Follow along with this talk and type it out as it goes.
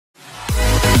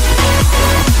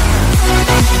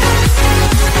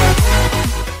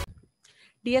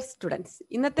Dear students,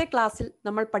 ഇന്നത്തെ ക്ലാസ്സിൽ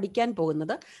നമ്മൾ പഠിക്കാൻ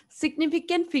പോകുന്നത്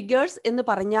സിഗ്നിഫിക്കൻറ്റ് ഫിഗേഴ്സ് എന്ന്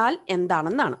പറഞ്ഞാൽ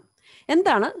എന്താണെന്നാണ്.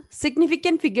 എന്താണ്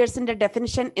സിഗ്നിഫിക്കൻറ്റ് ഫിഗേഴ്സിൻ്റെ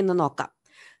ഡെഫിനിഷൻ എന്ന് നോക്കാം.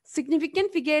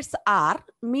 Significant figures R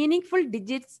meaningful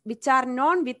digits which are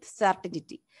non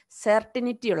വിത്ത്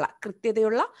സെർട്ടിനിറ്റിയുള്ള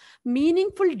കൃത്യതയുള്ള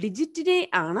മീനിങ്ഫുൾ ഡിജിറ്റിനെ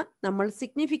ആണ് നമ്മൾ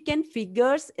സിഗ്നിഫിക്കൻറ്റ്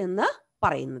ഫിഗേഴ്സ് എന്ന്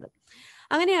പറയുന്നത്.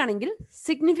 അങ്ങനെയാണെങ്കിൽ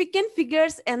സിഗ്നിഫിക്കൻറ്റ്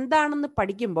ഫിഗേഴ്സ് എന്താണെന്ന്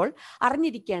പഠിക്കുമ്പോൾ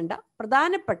അറിഞ്ഞിരിക്കേണ്ട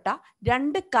പ്രധാനപ്പെട്ട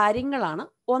രണ്ട് കാര്യങ്ങളാണ്.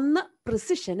 ഒന്ന്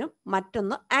പ്രിസിഷനും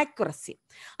മറ്റൊന്ന് ആക്യുറസി.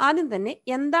 ആദ്യം തന്നെ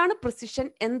എന്താണ് പ്രിസിഷൻ,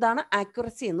 എന്താണ്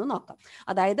ആക്യുറസി എന്ന് നോക്കാം.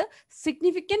 അതായത്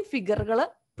സിഗ്നിഫിക്കൻറ്റ് ഫിഗറുകൾ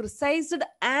പ്രിസൈസ്ഡ്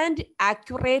ആൻഡ്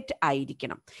ആക്യുറേറ്റ്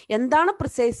ആയിരിക്കണം. എന്താണ്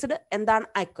പ്രിസൈസ്ഡ്, എന്താണ്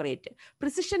ആക്യുറേറ്റ്?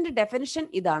 പ്രിസിഷന്റെ ഡെഫിനിഷൻ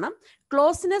ഇതാണ്: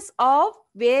 closeness of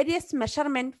various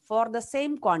measurement for the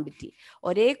same quantity.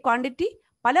 ഒരേ ക്വാണ്ടിറ്റി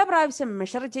പല പ്രാവശ്യം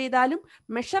മെഷർ ചെയ്താലും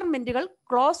മെഷർമെന്റുകൾ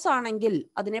ക്ലോസ് ആണെങ്കിൽ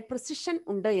അതിനെ പ്രിസിഷൻ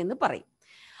ഉണ്ട് എന്ന് പറയും.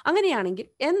 അങ്ങനെയാണെങ്കിൽ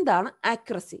എന്താണ്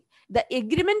accuracy? The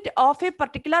agreement of A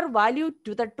particular value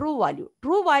to the true value.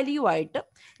 True value ആയിട്ട്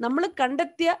നമ്മൾ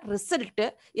കണ്ടെത്തിയ റിസൾട്ട്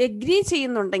എഗ്രി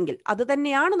ചെയ്യുന്നുണ്ടെങ്കിൽ, അത്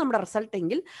തന്നെയാണ് നമ്മുടെ റിസൾട്ട്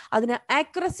എങ്കിൽ അതിന്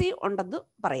ആക്യുറസി ഉണ്ടെന്ന്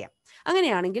പറയാം.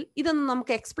 അങ്ങനെയാണെങ്കിൽ ഇതൊന്ന്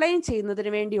നമുക്ക് എക്സ്പ്ലെയിൻ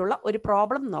ചെയ്യുന്നതിന് വേണ്ടിയുള്ള ഒരു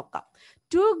പ്രോബ്ലം നോക്കാം.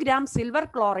 2 ഗ്രാം സിൽവർ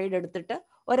ക്ലോറൈഡ് എടുത്തിട്ട്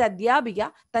ഒരു അധ്യാപിക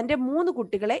തൻ്റെ 3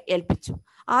 കുട്ടികളെ ഏൽപ്പിച്ചു.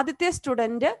 ആദ്യത്തെ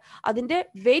സ്റ്റുഡൻറ് അതിൻ്റെ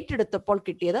വെയിറ്റ് എടുത്തപ്പോൾ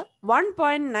കിട്ടിയത്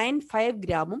 1.95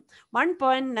 ഗ്രാമും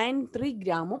 1.93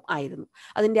 ഗ്രാമും ആയിരുന്നു.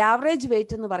 അതിൻ്റെ ആവറേജ്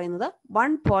വെയിറ്റ് എന്ന് പറയുന്നത്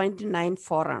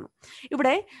 1.94 ആണ്.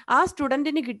 ഇവിടെ ആ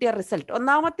സ്റ്റുഡൻറ്റിന് കിട്ടിയ റിസൾട്ട്,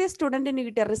 ഒന്നാമത്തെ സ്റ്റുഡൻറ്റിന്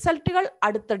കിട്ടിയ റിസൾട്ടുകൾ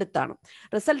അടുത്തടുത്താണ്.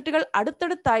 റിസൾട്ടുകൾ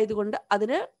അടുത്തടുത്തായതുകൊണ്ട്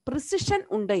അതിന് പ്രിസിഷൻ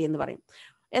ഉണ്ട് എന്ന് പറയും.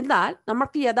 എന്നാൽ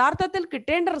നമുക്ക് യഥാർത്ഥത്തിൽ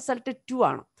കിട്ടേണ്ട റിസൾട്ട് 2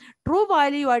 ആണ്. ട്രൂ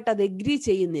വാല്യൂ ആയിട്ട് അത് എഗ്രി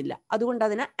ചെയ്യുന്നില്ല, അതുകൊണ്ട്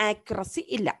അതിന് ആക്യുറസി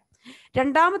ഇല്ല.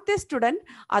 രണ്ടാമത്തെ സ്റ്റുഡൻറ്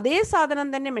അതേ സാധനം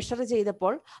തന്നെ മെഷർ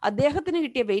ചെയ്തപ്പോൾ അദ്ദേഹത്തിന്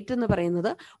കിട്ടിയ വെയിറ്റ് എന്ന് പറയുന്നത്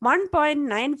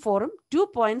 1.94ഉം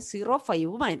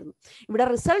 2.05ഉം ആയിരുന്നു. ഇവിടെ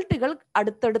റിസൾട്ടുകൾ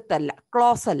അടുത്തടുത്തല്ല,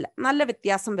 ക്ലോസ് അല്ല, നല്ല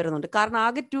വ്യത്യാസം വരുന്നുണ്ട്. കാരണം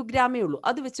ആകെ 2 ഗ്രാമേ ഉള്ളൂ.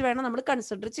 അത് വെച്ച് വേണം നമ്മൾ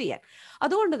കൺസിഡർ ചെയ്യാൻ.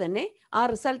 അതുകൊണ്ട് തന്നെ ആ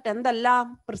റിസൾട്ട് എന്തല്ല,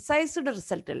 പ്രിസൈസ്ഡ്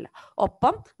റിസൾട്ട് അല്ല.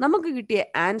 ഒപ്പം നമുക്ക് കിട്ടിയ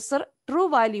ആൻസർ ട്രൂ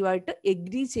വാല്യൂ ആയിട്ട്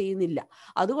എഗ്രി ചെയ്യുന്നില്ല,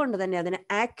 അതുകൊണ്ട് തന്നെ അതിന്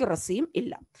ആക്യുറസിയും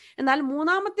ഇല്ല. എന്നാൽ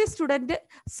മൂന്നാമത്തെ സ്റ്റുഡൻറ്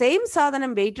സെയിം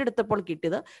സാധനം വെയിറ്റ് എടുത്തപ്പോൾ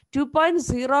കിട്ടിയത്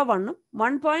 2.01ഉം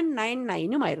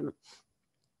 1.99ഉം ആയിരുന്നു.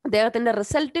 അദ്ദേഹത്തിൻ്റെ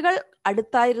റിസൾട്ടുകൾ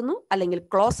അടുത്തായിരുന്നു, അല്ലെങ്കിൽ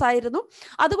ക്ലോസ് ആയിരുന്നു.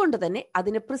 അതുകൊണ്ട് തന്നെ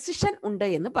അതിന് പ്രിസിഷൻ ഉണ്ട്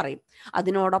എന്ന് പറയും.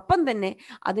 അതിനോടൊപ്പം തന്നെ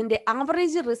അതിൻ്റെ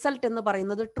ആവറേജ് റിസൾട്ട് എന്ന്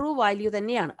പറയുന്നത് ട്രൂ വാല്യൂ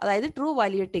തന്നെയാണ്. അതായത് ട്രൂ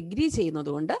വാല്യൂ ആയിട്ട് എഗ്രി ചെയ്യുന്നത്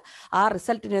കൊണ്ട് ആ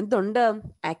റിസൾട്ടിന് എന്തുണ്ട്,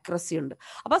 ആക്യുറസി ഉണ്ട്.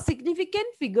 അപ്പോൾ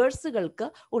സിഗ്നിഫിക്കൻറ്റ് ഫിഗേഴ്സുകൾക്ക്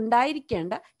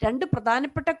ഉണ്ടായിരിക്കേണ്ട രണ്ട്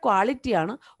പ്രധാനപ്പെട്ട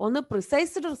ക്വാളിറ്റിയാണ്. ഒന്ന്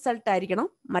പ്രിസൈസ്ഡ് റിസൾട്ട് ആയിരിക്കണം,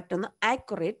 മറ്റൊന്ന്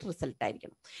ആക്യുറേറ്റ് റിസൾട്ട്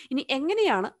ആയിരിക്കണം. ഇനി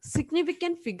എങ്ങനെയാണ്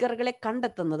സിഗ്നിഫിക്കൻറ്റ് ഫിഗറുകളെ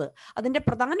കണ്ടെത്തുന്നത്? അതിൻ്റെ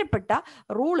പ്രധാനപ്പെട്ട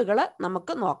റൂളുകൾ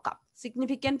നമുക്ക് നോക്കാം.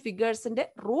 സിഗ്നിഫിക്കൻറ്റ് ഫിഗേഴ്സിന്റെ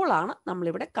റൂളാണ്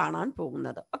നമ്മളിവിടെ കാണാൻ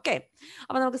പോകുന്നത്. ഓക്കെ,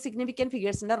 അപ്പോൾ നമുക്ക് സിഗ്നിഫിക്കൻറ്റ്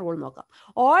ഫിഗേഴ്സിന്റെ റൂൾ നോക്കാം.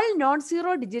 All non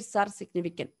zero digits are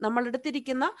significant. നമ്മൾ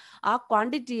എടുത്തിരിക്കുന്ന ആ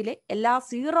ക്വാണ്ടിറ്റിയിലെ എല്ലാ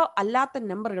സീറോ അല്ലാത്ത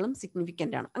നമ്പറുകളും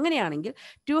സിഗ്നിഫിക്കൻ്റ് ആണ്. അങ്ങനെയാണെങ്കിൽ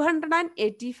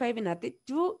 285-നകത്ത്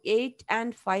 2, 8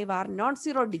 and 5 R non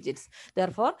zero digits.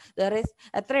 Therefore there is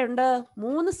എത്രയുണ്ട്,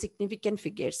 3 സിഗ്നിഫിക്കൻറ്റ്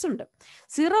ഫിഗേഴ്സ് ഉണ്ട്.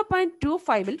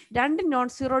 0.25-ൽ 2 നോൺ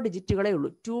സീറോ ഡിജിറ്റുകളേ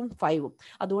ഉള്ളൂ, 2ഉം 5ഉം.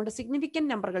 അതുകൊണ്ട്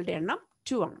സിഗ്നിഫിക്കൻറ്റ് നമ്പറുകളുടെ എണ്ണം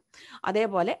 2 ആണ്.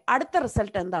 അതേപോലെ അടുത്ത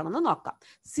റിസൾട്ട് എന്താണെന്ന് നോക്കാം.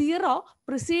 0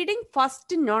 preceding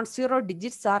first non zero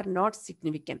digits are not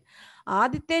significant.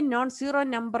 ആദ്യത്തെ നോൺ സീറോ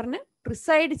നമ്പറിന്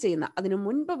പ്രിസൈഡ് ചെയ്യുന്ന, അതിനു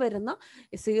മുൻപ് വരുന്ന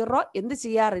സീറോ എന്ത്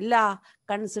ചെയ്യാറില്ല,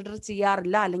 കൺസിഡർ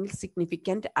ചെയ്യാറില്ല, അല്ലെങ്കിൽ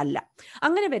സിഗ്നിഫിക്കൻ്റ് അല്ല.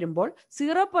 അങ്ങനെ വരുമ്പോൾ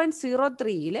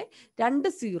 0.03-ലെ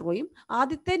 2 സീറോയും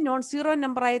ആദ്യത്തെ നോൺ സീറോ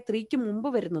നമ്പറായ 3ക്ക് മുമ്പ്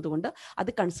വരുന്നത് കൊണ്ട്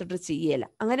അത് കൺസിഡർ ചെയ്യല.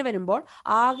 അങ്ങനെ വരുമ്പോൾ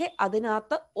ആകെ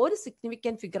അതിനകത്ത് ഒരു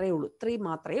സിഗ്നിഫിക്കൻറ്റ് ഫിഗറേ ഉള്ളൂ, 3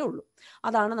 മാത്രമേ ഉള്ളൂ.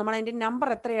 അതാണ് നമ്മൾ അതിൻ്റെ നമ്പർ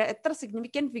എത്ര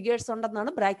സിഗ്നിഫിക്കൻറ്റ് ഫിഗേഴ്സ്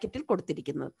ഉണ്ടെന്നാണ് ബ്രാക്കറ്റിൽ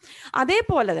കൊടുത്തിരിക്കുന്നത്.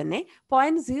 അതേപോലെ തന്നെ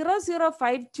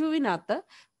 0.0052-നകത്ത്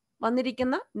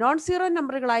വന്നിരിക്കുന്ന നോൺ സീറോ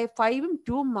നമ്പറുകളായ 5ഉം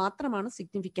 2ഉം മാത്രമാണ്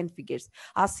സിഗ്നിഫിക്കൻറ്റ് ഫിഗേഴ്സ്.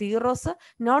 ആ സീറോസ്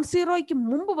നോൺ സീറോയ്ക്ക്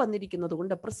മുമ്പ് വന്നിരിക്കുന്നത്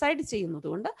കൊണ്ട്, പ്രിസൈഡ് ചെയ്യുന്നത്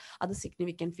കൊണ്ട് അത്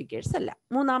സിഗ്നിഫിക്കൻറ്റ് ഫിഗേഴ്സ് അല്ല.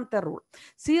 മൂന്നാമത്തെ rule,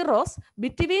 zeros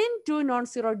between 2 non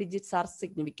zero digits are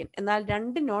significant. എന്നാൽ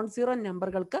 2 നോൺ സീറോ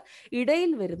നമ്പറുകൾക്ക്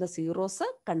ഇടയിൽ വരുന്ന സീറോസ്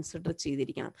കൺസിഡർ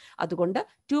ചെയ്തിരിക്കണം. അതുകൊണ്ട്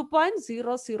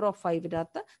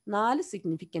 2.005-നകത്ത് 4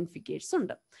 സിഗ്നിഫിക്കൻറ്റ് ഫിഗേഴ്സ്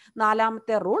ഉണ്ട്.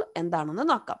 നാലാമത്തെ റൂൾ എന്താണെന്ന്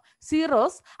നോക്കാം.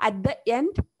 Zeros at the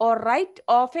end or right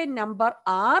of A number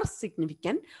are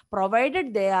significant provided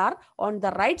they are on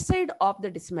the right side of the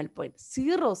decimal point.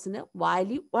 സീറോസിന്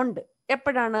value ഉണ്ട്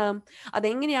എപ്പോഴാണ്?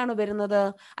 അതെങ്ങനെയാണ് വരുന്നത്?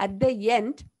 At the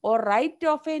end or right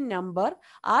of A number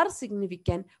are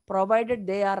significant provided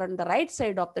they are on the right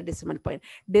side of the decimal point.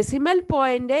 Decimal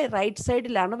point right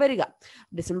സൈഡിലാണ് വരിക.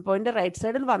 Decimal point right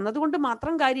സൈഡിൽ വന്നതുകൊണ്ട്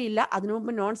മാത്രം കാര്യമില്ല, അതിനു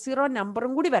മുമ്പ് നോൺ സീറോ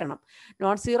നമ്പറും കൂടി വരണം.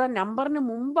 നോൺ സീറോ നമ്പറിന്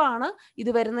മുമ്പാണ്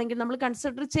ഇത് വരുന്നതെങ്കിൽ നമ്മൾ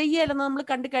കൺസിഡർ ചെയ്യലെന്ന് നമ്മൾ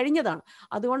കണ്ടു കഴിഞ്ഞതാണ്.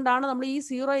 അതുകൊണ്ടാണ് നമ്മൾ ഈ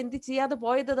സീറോ എന്ത് ചെയ്യാതെ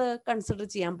പോയത്? കൺസിഡർ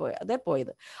ചെയ്യാൻ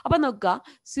പോയത്. അപ്പൊ നോക്കുക,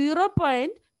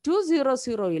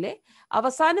 0.200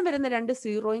 അവസാനം വരുന്ന രണ്ട്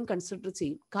സീറോയും കൺസിഡർ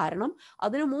ചെയ്യും. കാരണം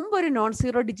അതിനു മുമ്പ് ഒരു നോൺ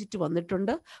സീറോ ഡിജിറ്റ്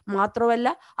വന്നിട്ടുണ്ട്. മാത്രമല്ല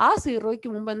ആ സീറോയ്ക്ക്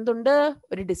മുമ്പ് എന്തുണ്ട്?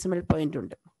 ഒരു ഡെസിമൽ പോയിന്റ്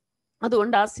ഉണ്ട്.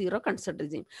 അതുകൊണ്ട് ആ സീറോ കൺസിഡർ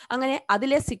ചെയ്യും. അങ്ങനെ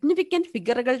അതിലെ സിഗ്നിഫിക്കൻറ്റ്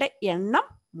ഫിഗറുകളുടെ എണ്ണം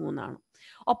 3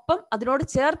 ഒപ്പം അതിനോട്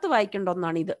ചേർത്ത് വായിക്കേണ്ട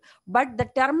ഒന്നാണ് ഇത്. But the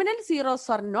terminal zeros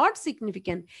are not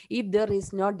significant if there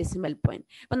is no decimal point.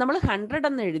 ഇപ്പം നമ്മൾ 100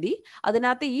 എന്ന് എഴുതി,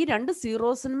 അതിനകത്ത് ഈ രണ്ട്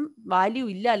സീറോസിനും വാല്യൂ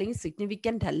ഇല്ല, അല്ലെങ്കിൽ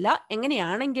സിഗ്നിഫിക്കൻ്റ് അല്ല.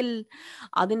 എങ്ങനെയാണെങ്കിൽ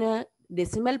അതിന്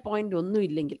ഡെസിമൽ പോയിന്റ് ഒന്നും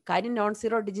ഇല്ലെങ്കിൽ, കാര്യം നോൺ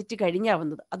സീറോ ഡിജിറ്റ് കഴിഞ്ഞാൽ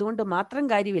വന്നത്, അതുകൊണ്ട് മാത്രം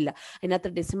കാര്യമില്ല, അതിനകത്ത്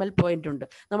ഡെസിമൽ പോയിന്റ് ഉണ്ട്.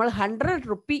 നമ്മൾ 100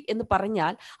 റുപ്പി എന്ന്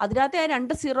പറഞ്ഞാൽ അതിനകത്ത് ആ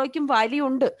രണ്ട് സീറോയ്ക്കും വാല്യൂ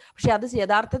ഉണ്ട്. പക്ഷെ അത്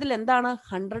യഥാർത്ഥത്തിൽ എന്താണ്?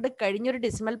 100 കഴിഞ്ഞൊരു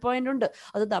ഡെസിമൽ പോയിന്റ് ഉണ്ട്.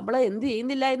 അത് നമ്മൾ എന്ത്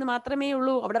ചെയ്യുന്നില്ല എന്ന് മാത്രമേ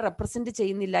ഉള്ളൂ, അവിടെ റെപ്രസെന്റ്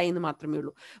ചെയ്യുന്നില്ല എന്ന് മാത്രമേ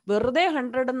ഉള്ളൂ. വെറുതെ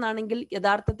 100 എന്നാണെങ്കിൽ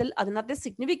യഥാർത്ഥത്തിൽ അതിനകത്തെ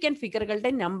സിഗ്നിഫിക്കൻറ്റ്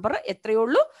ഫിഗറുകളുടെ നമ്പർ എത്രയേ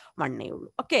ഉള്ളൂ? 1 ഉള്ളൂ.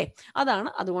 ഓക്കെ,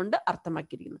 അതാണ് അതുകൊണ്ട്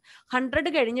അർത്ഥമാക്കിയിരിക്കുന്നത്.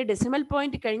 100 കഴിഞ്ഞ് ഡെസിമൽ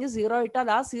പോയിന്റ് കഴിഞ്ഞ് സീറോ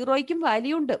ഇട്ടാൽ ആ സീറോയ്ക്കും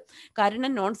വാല്യൂ ഉണ്ട്.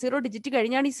 കാരണം നോൺ സീറോ ഡിജിറ്റ്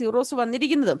കഴിഞ്ഞാണ് ഈ സീറോസ്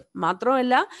വന്നിരിക്കുന്നത്.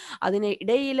 മാത്രമല്ല അതിന്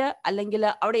ഇടയിൽ അല്ലെങ്കിൽ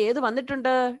അവിടെ ഏത് വന്നിട്ടുണ്ട്?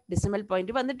 ഡെസിമൽ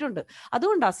പോയിന്റ് വന്നിട്ടുണ്ട്.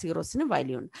 അതുകൊണ്ട് ആ സീറോസിന്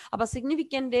വാല്യൂ ഉണ്ട്. അപ്പൊ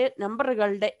സിഗ്നിഫിക്കന്റ്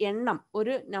നമ്പറുകളുടെ എണ്ണം,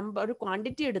 ഒരു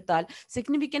ക്വാണ്ടിറ്റി എടുത്താൽ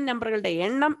സിഗ്നിഫിക്കന്റ് നമ്പറുകളുടെ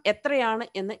എണ്ണം എത്രയാണ്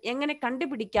എന്ന് എങ്ങനെ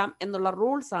കണ്ടുപിടിക്കാം എന്നുള്ള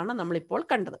റൂൾസ് ആണ് നമ്മളിപ്പോൾ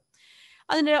കണ്ടത്.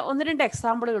 അതിന്റെ 1-2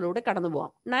 എക്സാമ്പിളുകളിലൂടെ കടന്നു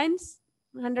പോവാം.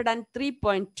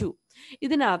 903.2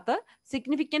 ഇതിനകത്ത്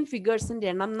സിഗ്നിഫിക്കൻറ്റ് ഫിഗേഴ്സിന്റെ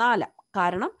എണ്ണം 4.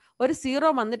 കാരണം ഒരു സീറോ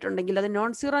വന്നിട്ടുണ്ടെങ്കിൽ അത് നോൺ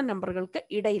സീറോ നമ്പറുകൾക്ക്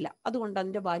ഇടയില്ല, അതുകൊണ്ട്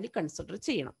അതിന്റെ വാല്യൂ കൺസിഡർ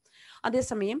ചെയ്യണം.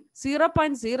 അതേസമയം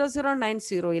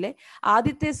 0.0090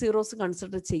 ആദ്യത്തെ സീറോസ്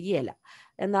കൺസിഡർ ചെയ്യല,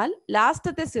 എന്നാൽ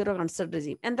ലാസ്റ്റത്തെ സീറോ കൺസിഡർ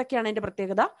ചെയ്യും. എന്തൊക്കെയാണ് അതിന്റെ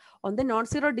പ്രത്യേകത? ഒന്ന്, നോൺ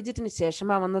സീറോ ഡിജിറ്റിന്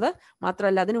ശേഷമാണ് വന്നത്.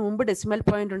 മാത്രമല്ല അതിന് മുമ്പ് ഡെസിമൽ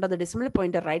പോയിന്റ് ഉണ്ട്, അത് ഡെസിമൽ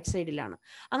പോയിന്റ് റൈറ്റ് സൈഡിലാണ്.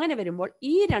 അങ്ങനെ വരുമ്പോൾ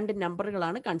ഈ രണ്ട്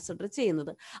നമ്പറുകളാണ് കൺസിഡർ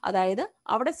ചെയ്യുന്നത്. അതായത്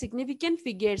അവിടെ സിഗ്നിഫിക്കൻറ്റ്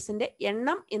ഫിഗേഴ്സിന്റെ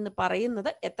എണ്ണം എന്ന്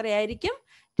പറയുന്നത് എത്രയായിരിക്കും?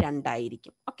 2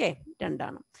 ആയിരിക്കും. ഓക്കെ, 2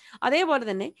 ആണ്. അതേപോലെ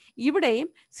തന്നെ ഇവിടെയും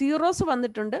സീറോസ്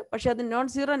വന്നിട്ടുണ്ട്, പക്ഷെ അത് നോൺ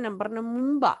സീറോ നമ്പറിന്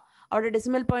മുമ്പാ. അവിടെ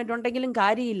ഡെസിമൽ പോയിന്റ് ഉണ്ടെങ്കിലും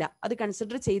കാര്യമില്ല, അത്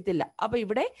കൺസിഡർ ചെയ്യത്തില്ല. അപ്പൊ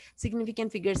ഇവിടെ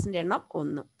സിഗ്നിഫിക്കൻറ്റ് ഫിഗേഴ്സിന്റെ എണ്ണം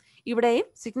 1. ഇവിടെയും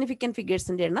സിഗ്നിഫിക്കൻറ്റ്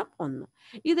ഫിഗേഴ്സിന്റെ എണ്ണം 1.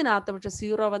 ഇതിനകത്ത് പക്ഷെ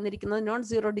സീറോ വന്നിരിക്കുന്നത് നോൺ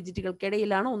സീറോ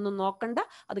ഡിജിറ്റുകൾക്കിടയിലാണ്. ഒന്നും നോക്കണ്ട,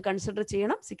 അത് കൺസിഡർ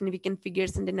ചെയ്യണം. Significant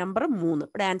ഫിഗേഴ്സിന്റെ number 3.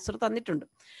 ഇവിടെ ആൻസർ തന്നിട്ടുണ്ട്.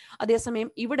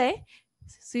 അതേസമയം ഇവിടെ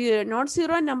നോൺ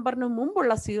സീറോ നമ്പറിന്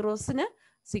മുമ്പുള്ള സീറോസിന്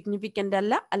സിഗ്നിഫിക്കൻ്റ്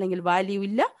അല്ല, അല്ലെങ്കിൽ വാല്യൂ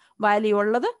ഇല്ല. വാല്യൂ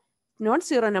ഉള്ളത് നോൺ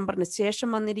സീറോ നമ്പറിന് ശേഷം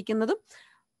വന്നിരിക്കുന്നതും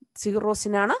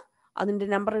സീറോസിനാണ്. അതിൻ്റെ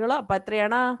നമ്പറുകൾ അപ്പം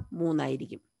എത്രയാണ്? 3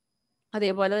 ആയിരിക്കും.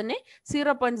 അതേപോലെ തന്നെ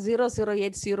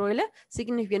 0.0080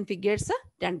 സിഗ്നിഫിക്കൻറ്റ് ഫിഗേഴ്സ്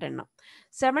 2 എണ്ണം.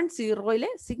 70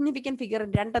 സിഗ്നിഫിക്കൻറ്റ് ഫിഗർ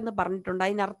 2 എന്ന് പറഞ്ഞിട്ടുണ്ട്.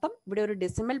 അതിനർത്ഥം ഇവിടെ ഒരു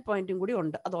ഡെസിമൽ പോയിന്റും കൂടി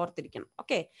ഉണ്ട്, അത് ഓർത്തിരിക്കണം.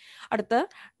 ഓക്കെ, അടുത്ത്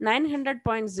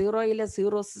 900.0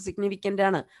 സീറോസ് സിഗ്നിഫിക്കൻ്റ്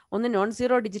ആണ്. ഒന്ന് നോൺ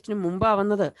സീറോ ഡിജിറ്റിന് മുമ്പാണ്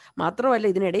വന്നത്. മാത്രമല്ല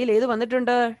ഇതിനിടയിൽ ഏത്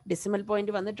വന്നിട്ടുണ്ട്? ഡെസിമൽ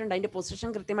പോയിന്റ് വന്നിട്ടുണ്ട്. അതിന്റെ പൊസിഷൻ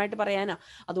കൃത്യമായിട്ട് പറയാനാ,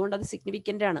 അതുകൊണ്ട് അത്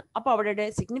സിഗ്നിഫിക്കൻ്റ് ആണ്. അപ്പോൾ അവിടെ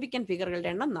സിഗ്നിഫിക്കൻറ്റ്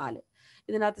ഫിഗറുകളുടെ എണ്ണം 4.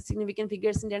 ഇതിനകത്ത് സിഗ്നിഫിക്കൻറ്റ്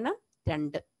ഫിഗേഴ്സിന്റെ എണ്ണം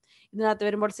 2. ഇതിനകത്ത്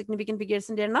വരുമ്പോൾ സിഗ്നിഫിക്കൻറ്റ്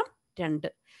ഫിഗേഴ്സിന്റെ എണ്ണം 2.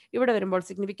 ഇവിടെ വരുമ്പോൾ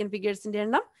സിഗ്നിഫിക്കൻറ്റ് ഫിഗേഴ്സിന്റെ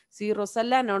എണ്ണം സീറോസ്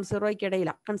അല്ല, നോൺ സീറോയ്ക്ക്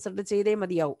ഇടയില, കൺസിഡർ ചെയ്തേ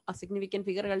മതിയാവും. ആ സിഗ്നിഫിക്കൻറ്റ്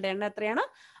ഫിഗറുകളുടെ എണ്ണം എത്രയാണ്?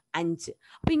 5.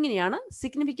 അപ്പൊ ഇങ്ങനെയാണ്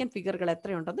സിഗ്നിഫിക്കൻറ്റ് ഫിഗറുകൾ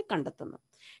എത്രയുണ്ടെന്ന് കണ്ടെത്തുന്നത്.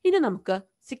 ഇനി നമുക്ക്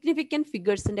സിഗ്നിഫിക്കൻറ്റ്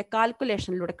ഫിഗേഴ്സിന്റെ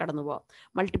കാൽക്കുലേഷനിലൂടെ കടന്നു പോകാം.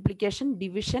 Multiplication,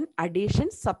 division, addition,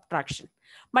 subtraction.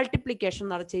 Multiplication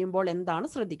ചെയ്യുമ്പോൾ എന്താണ്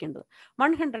ശ്രദ്ധിക്കേണ്ടത്?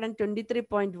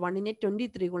 123.1നെ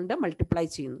 23 കൊണ്ട് മൾട്ടിപ്ലൈ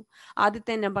ചെയ്യുന്നു.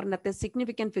 ആദ്യത്തെ നമ്പറിനകത്തെ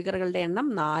സിഗ്നിഫിക്കൻറ്റ് ഫിഗറുകളുടെ എണ്ണം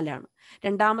 4 ആണ്.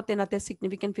 രണ്ടാമത്തേനകത്തെ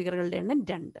സിഗ്നിഫിക്കൻറ്റ് ഫിഗറുകളുടെ എണ്ണം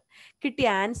 2. കിട്ടിയ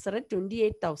ആൻസർ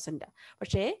 28,000.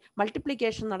 പക്ഷേ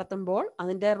മൾട്ടിപ്ലിക്കേഷൻ നടത്തുമ്പോൾ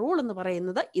അതിൻ്റെ റൂൾ എന്ന്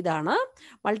പറയുന്നത് ഇതാണ്.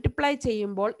 മൾട്ടിപ്ലൈ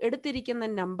ചെയ്യുമ്പോൾ എടുത്തിരിക്കുന്ന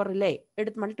നമ്പറിലെ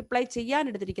മൾട്ടിപ്ലൈ ചെയ്യാൻ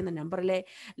എടുത്തിരിക്കുന്ന നമ്പറിലെ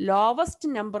ലോവസ്റ്റ്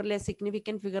നമ്പറിലെ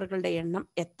സിഗ്നിഫിക്കൻറ്റ് ഫിഗറുകളുടെ എണ്ണം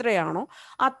എത്രയാണോ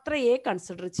അത്രയേ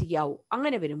കൺസിഡർ ചെയ്യാവൂ.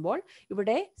 അങ്ങനെ വരുമ്പോൾ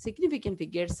ഇവിടെ സിഗ്നിഫിക്കൻറ്റ്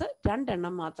ഫിഗേഴ്സ് 2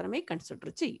 എണ്ണം മാത്രമേ കൺസിഡർ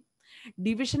ചെയ്യൂ.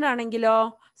 ഡിവിഷൻ ആണെങ്കിലോ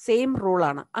സെയിം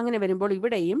റൂളാണ്. അങ്ങനെ വരുമ്പോൾ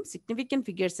ഇവിടെയും സിഗ്നിഫിക്കൻറ്റ്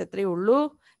ഫിഗേഴ്സ് എത്രയേ ഉള്ളൂ?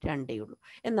 2 ഉള്ളൂ.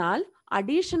 എന്നാൽ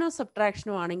അഡീഷനോ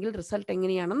സബ്ട്രാക്ഷനോ ആണെങ്കിൽ റിസൾട്ട്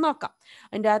എങ്ങനെയാണെന്ന് നോക്കാം.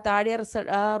 അതിൻ്റെ താഴെ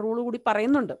റൂൾ കൂടി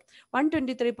പറയുന്നുണ്ട്.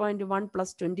 123.1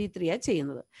 + 23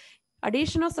 ചെയ്യുന്നത്.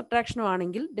 അഡീഷനോ സബ്ട്രാക്ഷനോ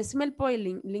ആണെങ്കിൽ ഡെസിമൽ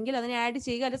പോയിന്റ് ഇല്ലെങ്കിൽ അതിനെ ആഡ്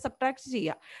ചെയ്യുക അല്ലെങ്കിൽ സബ്ട്രാക്ട്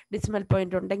ചെയ്യുക. ഡെസിമൽ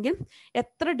പോയിന്റ് ഉണ്ടെങ്കിൽ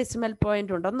എത്ര ഡെസിമൽ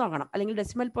പോയിന്റ് ഉണ്ടെന്ന് നോക്കണം, അല്ലെങ്കിൽ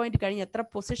ഡെസിമൽ പോയിന്റ് കഴിഞ്ഞ് എത്ര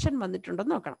പൊസിഷൻ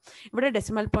വന്നിട്ടുണ്ടെന്ന് നോക്കണം. ഇവിടെ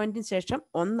ഡെസിമൽ പോയിന്റിന് ശേഷം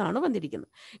 1 വന്നിരിക്കുന്നത്,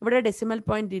 ഇവിടെ ഡെസിമൽ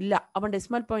പോയിന്റ് ഇല്ല. അപ്പം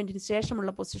ഡെസിമൽ പോയിന്റിന്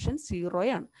ശേഷമുള്ള പൊസിഷൻ 0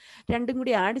 ആണ്. രണ്ടും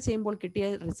കൂടി ആഡ് ചെയ്യുമ്പോൾ കിട്ടിയ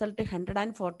റിസൾട്ട്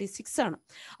 146 ആണ്.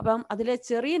 അപ്പം അതിലെ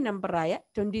ചെറിയ നമ്പറായ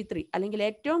 23 അല്ലെങ്കിൽ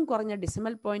ഏറ്റവും കുറഞ്ഞ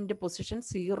ഡെസിമൽ പോയിന്റ് പൊസിഷൻ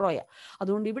 0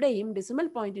 അതുകൊണ്ട് ഇവിടെയും ഡെസിമൽ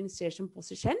പോയിന്റിന് ശേഷം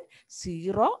പൊസിഷൻ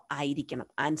 0 ആയിരിക്കണം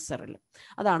ആൻസറിൽ.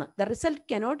 അതാണ് the result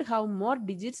cannot have more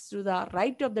digits to the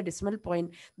right of the decimal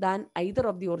point than either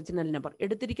of the original number.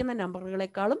 എടുത്തിരിക്കുന്ന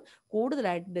നമ്പറുകളെക്കാളും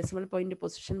കൂടുതലായിട്ട് ഡെസിമൽ പോയിന്റ്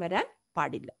പൊസിഷൻ വരാൻ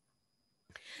പാടില്ല.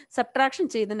 സബ്ട്രാക്ഷൻ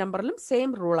ചെയ്ത നമ്പറിലും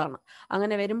സെയിം റൂളാണ്.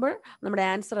 അങ്ങനെ വരുമ്പോൾ നമ്മുടെ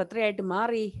ആൻസർ എത്രയായിട്ട്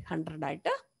മാറി? 100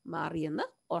 ആയിട്ട് മാറിയെന്ന്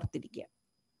ഓർത്തിരിക്കുക.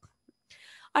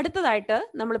 അടുത്തതായിട്ട്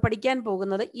നമ്മൾ പഠിക്കാൻ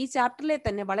പോകുന്നത് ഈ ചാപ്റ്ററിലെ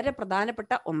തന്നെ വളരെ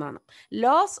പ്രധാനപ്പെട്ട ഒന്നാണ്,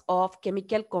 ലോസ് ഓഫ്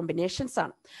കെമിക്കൽ കോമ്പിനേഷൻസ്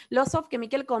ആണ്. ലോസ് ഓഫ്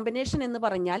കെമിക്കൽ കോമ്പിനേഷൻ എന്ന്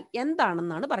പറഞ്ഞാൽ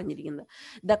എന്താണെന്നാണ് പറഞ്ഞിരിക്കുന്നത്.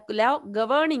 The law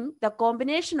governing the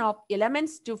combination of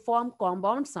elements to form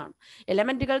compounds ആണ്.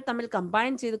 എലമെന്റുകൾ തമ്മിൽ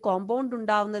കമ്പൈൻ ചെയ്ത് കോമ്പൗണ്ട്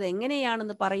ഉണ്ടാവുന്നത്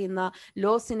എങ്ങനെയാണെന്ന് പറയുന്ന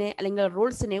ലോസിനെ അല്ലെങ്കിൽ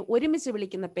റൂൾസിനെ ഒരുമിച്ച്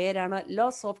വിളിക്കുന്ന പേരാണ്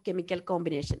loss of chemical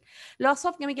combination. Loss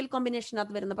of chemical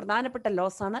കോമ്പിനേഷനകത്ത് വരുന്ന പ്രധാനപ്പെട്ട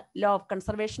ലോസ് ആണ് law of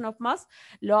conservation of mass,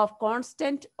 law of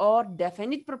constant or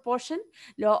definite proportion,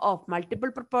 law of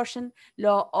multiple proportion,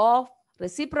 law of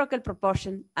reciprocal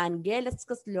proportion and Gale's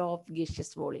law of gaseous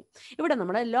volume. ഇവിടെ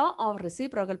നമ്മൾ law of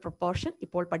reciprocal proportion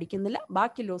ഇപ്പോൾ പഠിക്കുന്നില്ല,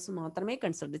 ബാക്കി loss മാത്രമേ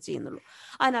consider ചെയ്യുന്നുള്ളൂ.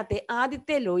 അതിനകത്തെ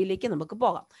ആദ്യത്തെ ലോയിലേക്ക് നമുക്ക്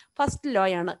പോകാം. ഫസ്റ്റ് ലോ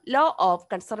ആണ് law of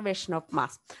conservation of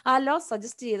mass. ആ ലോ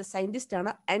സജസ്റ്റ് ചെയ്ത സയന്റിസ്റ്റ്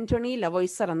ആണ് ആന്റണി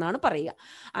ലവോയ്സർ എന്നാണ് പറയുക.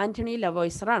 ആന്റണി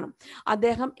ലവോയ്സർ ആണ്.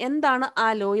 അദ്ദേഹം എന്താണ് ആ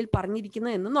ലോയിൽ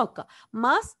പറഞ്ഞിരിക്കുന്നത് എന്ന് നോക്കുക.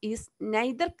 Mass is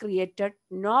neither created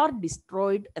nor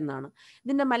destroyed എന്നാണ്.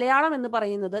 ഇതിന്റെ മലയാളം എന്ന്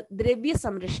പറയുന്നത് ദ്രവ്യ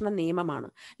സംരക്ഷണ നിയമമാണ്.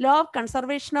 Law of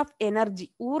conservation of energy,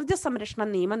 ഊർജ്ജ സംരക്ഷണ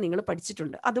നിയമം നിങ്ങൾ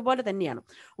പഠിച്ചിട്ടുണ്ട്. അതുപോലെ തന്നെയാണ്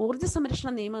ഊർജ്ജ സംരക്ഷണ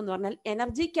നിയമം എന്ന് പറഞ്ഞാൽ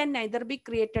energy can neither be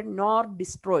created nor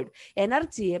destroyed.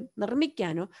 എനർജിയെ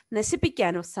നിർമ്മിക്കാനോ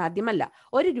നശിപ്പിക്കാനോ സാധ്യമല്ല,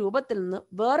 ഒരു രൂപത്തിൽ നിന്ന്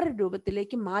വേറൊരു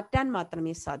രൂപത്തിലേക്ക് മാറ്റാൻ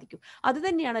മാത്രമേ സാധിക്കൂ. അത്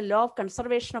തന്നെയാണ് law of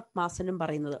conservation of mass എന്നും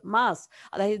പറയുന്നത്. മാസ്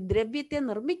അതായത് ദ്രവ്യത്തെ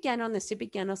നിർമ്മിക്കാനോ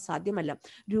നശിപ്പിക്കാനോ സാധ്യമല്ല,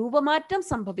 രൂപമാറ്റം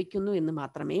സംഭവിക്കുന്നു എന്ന്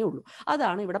മാത്രമേ ഉള്ളൂ.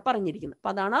 അതാണ് ഇവിടെ പറഞ്ഞിരിക്കുന്നത്.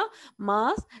 അപ്പൊ അതാണ്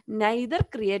mass neither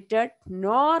created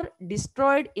nor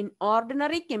destroyed in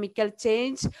ordinary chemical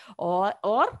change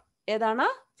or ഏതാണ്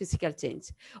physical change.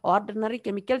 Ordinary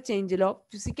chemical ചേഞ്ചിലോ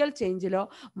physical ചേഞ്ചിലോ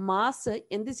mass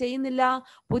എന്ത് ചെയ്യുന്നില്ല,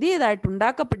 പുതിയതായിട്ട്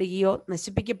ഉണ്ടാക്കപ്പെടുകയോ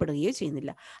നശിപ്പിക്കപ്പെടുകയോ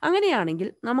ചെയ്യുന്നില്ല. അങ്ങനെയാണെങ്കിൽ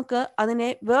നമുക്ക് അതിനെ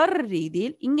വേറൊരു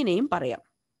രീതിയിൽ ഇങ്ങനെയും പറയാം.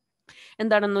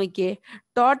 എന്താണെന്ന് നോക്കിയേ,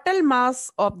 total mass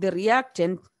of the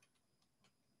reactant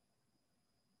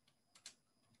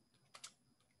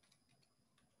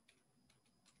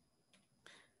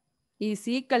is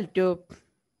equal to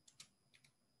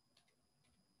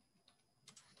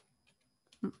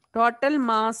total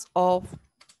mass of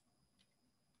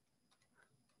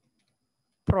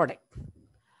product.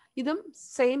 ഇതും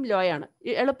സെയിം ലോ ആണ്,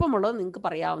 എളുപ്പമുള്ളത് നിങ്ങൾക്ക്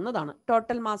പറയാവുന്നതാണ്.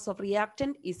 Total mass of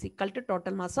reactant is equal to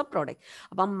total mass of product.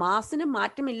 അപ്പം മാസിന്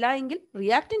മാറ്റമില്ല എങ്കിൽ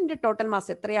റിയാക്റ്റന്റിന്റെ ടോട്ടൽ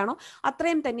മാസ് എത്രയാണോ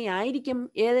അത്രയും തന്നെ ആയിരിക്കും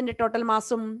ഏതിന്റെ ടോട്ടൽ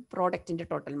മാസും, പ്രോഡക്റ്റിന്റെ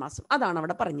ടോട്ടൽ മാസും. അതാണ്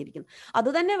അവിടെ പറഞ്ഞിരിക്കുന്നത്. അത്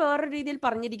തന്നെ വേറൊരു രീതിയിൽ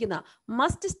പറഞ്ഞിരിക്കുന്ന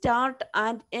must start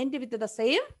and end with the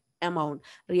same amount.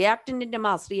 റിയാക്റ്റന്റിന്റെ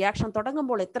mass reaction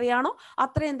തുടങ്ങുമ്പോൾ എത്രയാണോ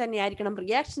അത്രയും തന്നെ ആയിരിക്കണം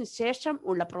റിയാക്ഷന് ശേഷം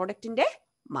ഉള്ള പ്രോഡക്റ്റിന്റെ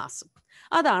മാസും.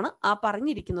 അതാണ് ആ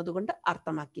പറഞ്ഞിരിക്കുന്നത് കൊണ്ട്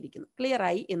അർത്ഥമാക്കിയിരിക്കുന്നത്. ക്ലിയർ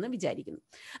ആയി എന്ന് വിചാരിക്കുന്നു.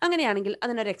 അങ്ങനെയാണെങ്കിൽ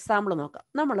അതിനൊരു എക്സാമ്പിൾ നോക്കാം.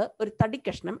 നമ്മൾ ഒരു തടി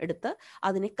കഷ്ണം എടുത്ത്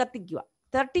അതിനെ കത്തിക്കുക.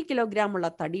 30 കിലോഗ്രാം ഉള്ള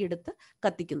തടിയെടുത്ത്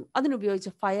കത്തിക്കുന്നു. അതിനുപയോഗിച്ച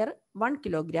ഫയർ 1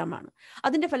 കിലോഗ്രാം ആണ്.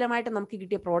 അതിന്റെ ഫലമായിട്ട് നമുക്ക്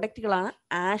കിട്ടിയ പ്രോഡക്റ്റുകളാണ്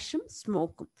ആഷും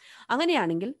സ്മോക്കും.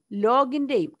 അങ്ങനെയാണെങ്കിൽ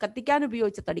ലോഗിന്റെയും കത്തിക്കാൻ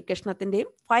ഉപയോഗിച്ച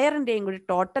തടിക്കഷ്ണത്തിന്റെയും ഫയറിന്റെയും കൂടി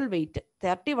ടോട്ടൽ വെയിറ്റ്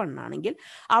 31 ആണെങ്കിൽ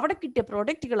അവിടെ കിട്ടിയ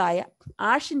പ്രോഡക്റ്റുകളായ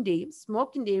ആഷിന്റെയും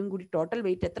സ്മോക്കിന്റെയും കൂടി ടോട്ടൽ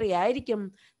വെയിറ്റ് എത്രയായിരിക്കും?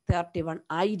 31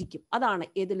 ആയിരിക്കും. അതാണ്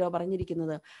ഏത് ലോ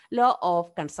പറഞ്ഞിരിക്കുന്നത്? Law of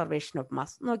conservation of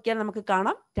mass. നോക്കിയാൽ നമുക്ക്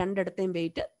കാണാം രണ്ടിടത്തെയും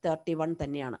വെയിറ്റ് 31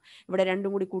 തന്നെയാണ്. ഇവിടെ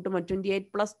രണ്ടും കൂടി കൂട്ടുമ്പോൾ 28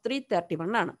 + 3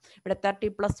 31 ആണ്. ഇവിടെ 30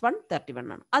 + 1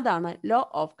 31 ആണ്. അതാണ് law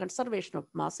of conservation of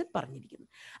mass പറഞ്ഞിരിക്കുന്നത്.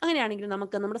 അങ്ങനെയാണെങ്കിൽ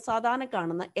നമുക്ക് നമ്മുടെ സാധാരണ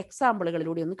കാണുന്ന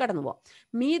എക്സാമ്പിളുകളിലൂടെ ഒന്ന് കടന്നു പോവാം.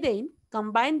 Methane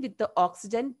combine with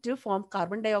oxygen to form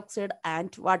carbon dye oxide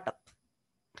and water.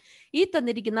 ഈ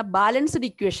തന്നിരിക്കുന്ന ബാലൻസ്ഡ്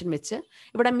ഇക്വേഷൻ വെച്ച്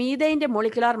ഇവിടെ മീഥെയ്ന്റെ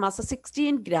molecular mass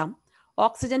 16 gram,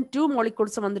 oxygen 2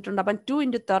 molecules വന്നിട്ടുണ്ട്. അപ്പം 2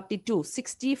 × 32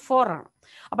 64 ആണ്.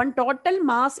 അപ്പം ടോട്ടൽ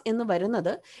മാസ് എന്ന്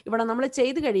വരുന്നത് ഇവിടെ നമ്മൾ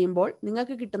ചെയ്ത് കഴിയുമ്പോൾ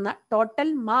നിങ്ങൾക്ക് കിട്ടുന്ന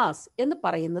ടോട്ടൽ മാസ് എന്ന്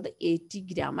പറയുന്നത് 80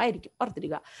 ഗ്രാം ആയിരിക്കും.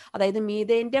 ഓർത്തിരിക്കുക. അതായത്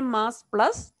മീഥെയ്ന്റെ മാസ്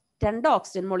പ്ലസ് രണ്ട്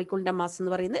ഓക്സിജൻ മോളിക്യൂളിന്റെ മാസ്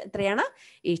എന്ന് പറയുന്നത് എത്രയാണ്?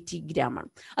 80 ഗ്രാം ആണ്.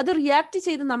 അത് റിയാക്ട്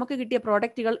ചെയ്ത് നമുക്ക് കിട്ടിയ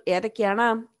പ്രോഡക്റ്റുകൾ ഏതൊക്കെയാണ്?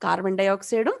 കാർബൺ ഡൈ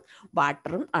ഓക്സൈഡും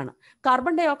വാട്ടറും ആണ്.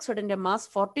 കാർബൺ ഡൈ ഓക്സൈഡിന്റെ മാസ്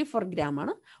 44 ഗ്രാം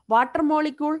ആണ്. Water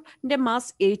മോളിക്യൂളിന്റെ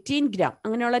mass 18 gram.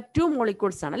 അങ്ങനെയുള്ള 2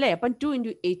 മോളിക്യൂൾസ് ആണ് അല്ലേ? അപ്പം 2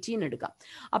 × 18 എടുക്കാം.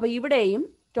 അപ്പൊ ഇവിടെയും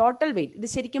ടോട്ടൽ വെയിറ്റ്, ഇത്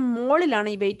ശരിക്കും മോളിലാണ്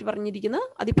ഈ വെയിറ്റ് പറഞ്ഞിരിക്കുന്നത്.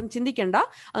 അതിപ്പം ചിന്തിക്കേണ്ട,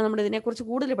 അത് നമ്മൾ ഇതിനെക്കുറിച്ച്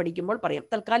കൂടുതൽ പഠിക്കുമ്പോൾ പറയാം.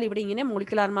 തൽക്കാലം ഇവിടെ ഇങ്ങനെ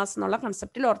മോളിക്കുലാർ മാസ് എന്നുള്ള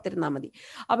കൺസെപ്റ്റിൽ ഓർത്തിരുന്നാൽ മതി.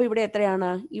 അപ്പോൾ ഇവിടെ എത്രയാണ്?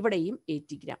 ഇവിടെയും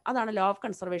 80 ഗ്രാം. അതാണ് law of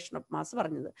conservation of mass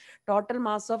പറഞ്ഞത്. Total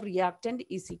mass of reactant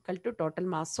is equal to total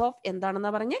mass of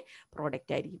എന്താണെന്ന് പറഞ്ഞ്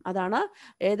പ്രോഡക്റ്റ് ആയിരിക്കും. അതാണ്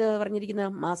ഏത്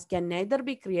പറഞ്ഞിരിക്കുന്നത്? Mass can neither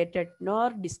be created nor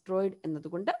destroyed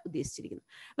എന്നതുകൊണ്ട് ഉദ്ദേശിച്ചിരിക്കുന്നത്.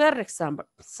 വേറൊരു എക്സാമ്പിൾ,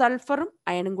 സൾഫറും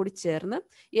അയണും കൂടി ചേർന്ന്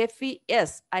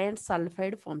FeS അയൺ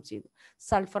സൾഫൈഡ് ഫോം ചെയ്തു.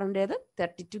 സൾഫറിൻ്റേത്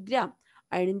 32 ഗ്രാം,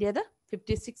 അയണിൻ്റേത്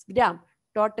 56 ഗ്രാം,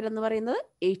 ടോട്ടൽ എന്ന് പറയുന്നത്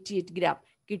 88 ഗ്രാം.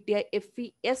 കിട്ടിയ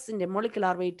FeSന്റെ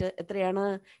മോളിക്കുലാർ വെയിറ്റ് എത്രയാണ്?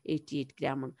 88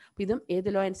 ഗ്രാം ആണ്. അപ്പം ഇതും ഏത്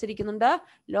law അനുസരിക്കുന്നുണ്ട്?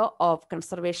 Law of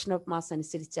conservation of mass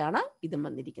അനുസരിച്ചാണ് ഇതും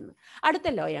വന്നിരിക്കുന്നത്.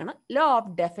 അടുത്ത ലോയാണ് law of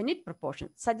definite proportion.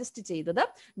 Suggest ചെയ്തത്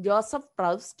ജോസഫ്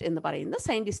പ്രൗസ്റ്റ് എന്ന് പറയുന്ന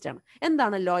സയന്റിസ്റ്റ് ആണ്.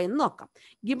 എന്താണ് ലോ എന്ന് നോക്കാം.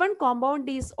 Given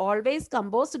compound is always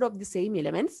composed of the same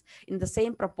elements in the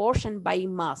same proportion by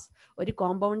mass. ഒരു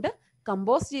കോമ്പൗണ്ട്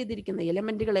കമ്പോസ് ചെയ്തിരിക്കുന്ന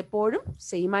എലിമെന്റുകൾ എപ്പോഴും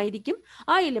സെയിം ആയിരിക്കും.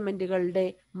 ആ എലിമെന്റുകളുടെ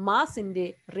മാസിന്റെ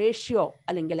റേഷ്യോ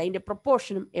അല്ലെങ്കിൽ അതിന്റെ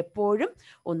പ്രൊപ്പോർഷനും എപ്പോഴും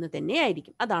ഒന്ന് തന്നെ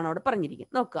ആയിരിക്കും. അതാണ് അവിടെ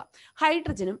പറഞ്ഞിരിക്കുന്നത്. നോക്കുക,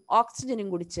 ഹൈഡ്രജനും ഓക്സിജനും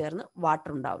കൂടി ചേർന്ന്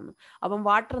വാട്ടർ ഉണ്ടാവുന്നു. അപ്പം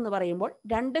വാട്ടർ എന്ന് പറയുമ്പോൾ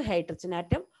 2 ഹൈഡ്രജൻ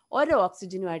ആറ്റം ഒരു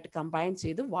ഓക്സിജനുമായിട്ട് കമ്പൈൻ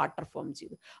ചെയ്ത് വാട്ടർ ഫോം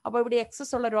ചെയ്തു. അപ്പോൾ ഇവിടെ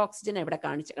എക്സസ് ഉള്ള ഒരു ഓക്സിജൻ ഇവിടെ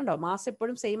കാണിച്ചു കണ്ടോ. മാസ്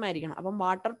എപ്പോഴും സെയിം ആയിരിക്കണം. അപ്പം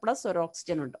വാട്ടർ പ്ലസ് ഒരു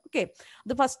ഓക്സിജൻ ഉണ്ട്. ഓക്കെ,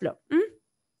 അത് ഫസ്റ്റ് ലോ.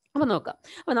 അപ്പോൾ നോക്കാം.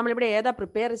 അപ്പോൾ നമ്മളിവിടെ ഏതാ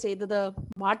പ്രിപ്പയർ ചെയ്തത്?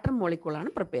 വാട്ടർ മോളിക്യൂളാണ്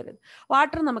പ്രിപ്പയർ ചെയ്തത്.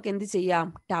 വാട്ടർ നമുക്ക് എന്ത് ചെയ്യാം?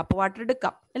 ടാപ്പ് വാട്ടർ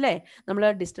എടുക്കാം അല്ലേ? നമ്മൾ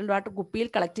ഡിസ്റ്റിൽഡ് വാട്ടർ കുപ്പിയിൽ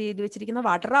കളക്ട് ചെയ്ത് വെച്ചിരിക്കുന്ന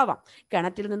വാട്ടർ ആവാം,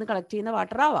 കിണറ്റിൽ നിന്ന് കളക്ട് ചെയ്യുന്ന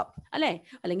വാട്ടർ ആവാം അല്ലേ,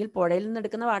 അല്ലെങ്കിൽ പുഴയിൽ നിന്ന്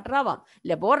എടുക്കുന്ന വാട്ടർ ആവാം,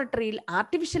 ലബോറട്ടറിയിൽ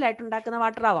ആർട്ടിഫിഷ്യൽ ആയിട്ട് ഉണ്ടാക്കുന്ന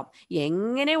വാട്ടർ ആവാം.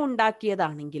 എങ്ങനെ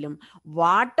ഉണ്ടാക്കിയതാണെങ്കിലും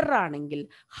വാട്ടർ ആണെങ്കിൽ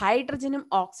ഹൈഡ്രജനും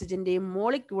ഓക്സിജന്റെയും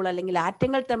മോളിക്യൂൾ അല്ലെങ്കിൽ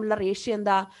ആറ്റങ്ങൾ തമ്മിലുള്ള റേഷ്യോ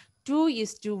എന്താ?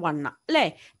 2:1 അല്ലേ?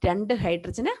 2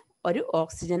 ഹൈഡ്രജന് ഒരു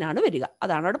ഓക്സിജൻ ആണ് വരിക.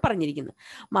 അതാണ് അവിടെ പറഞ്ഞിരിക്കുന്നത്.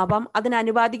 അപ്പം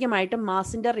അതിനനുപാതികമായിട്ട്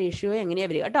മാസിന്റെ റേഷ്യോ എങ്ങനെയാ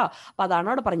വരിക കേട്ടോ. അപ്പം അതാണ്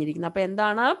അവിടെ പറഞ്ഞിരിക്കുന്നത്. അപ്പം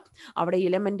എന്താണ് അവിടെ?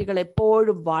 ഇലമെന്റുകൾ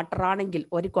എപ്പോഴും വാട്ടർ ആണെങ്കിൽ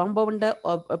ഒരു കോമ്പൗണ്ട്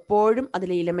എപ്പോഴും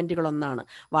അതിലെ ഇലമെന്റുകൾ ഒന്നാണ്.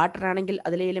 വാട്ടർ ആണെങ്കിൽ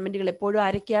അതിലെ ഇലമെന്റുകൾ എപ്പോഴും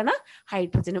ആരൊക്കെയാണ്?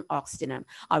 ഹൈഡ്രജനും ഓക്സിജനാണ്.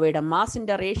 അവയുടെ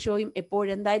മാസിന്റെ റേഷ്യോയും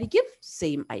എപ്പോഴും എന്തായിരിക്കും?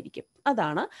 സെയിം ആയിരിക്കും.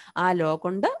 അതാണ് ആ ലോ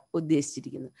കൊണ്ട്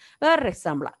ഉദ്ദേശിച്ചിരിക്കുന്നത്. വേറൊരു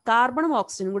എക്സാമ്പിളാണ്, കാർബണും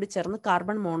ഓക്സിജനും കൂടി ചേർന്ന്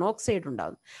കാർബൺ മോണോക്സൈഡ്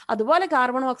ഉണ്ടാകുന്നു. അതുപോലെ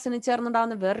കാർബൺ ഓക്സിജനും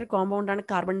ചേർന്നുണ്ടാകുന്ന വേറൊരു കോമ്പൗണ്ടാണ്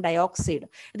കാർബൺ ഡയോക്സൈഡ്.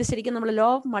 ഇത് ശരിക്കും നമ്മൾ ലോ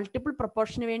ഓഫ് മൾട്ടിപ്പിൾ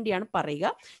പ്രൊപ്പോർഷന് വേണ്ടിയാണ് പറയുക.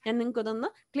 ഞാൻ നിങ്ങൾക്ക് ഇതൊന്ന്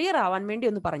ക്ലിയർ ആവാൻ വേണ്ടി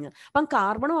ഒന്ന് പറഞ്ഞത്. അപ്പം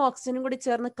കാർബണും ഓക്സിജനും കൂടി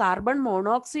ചേർന്ന് കാർബൺ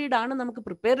മോണോക്സൈഡ് ആണ് നമുക്ക്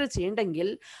പ്രിപ്പയർ ചെയ്യേണ്ടെങ്കിൽ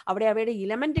അവിടെ അവയുടെ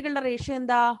ഇലമെന്റുകളുടെ റേഷ്യോ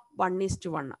എന്താ?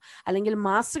 1:1. അല്ലെങ്കിൽ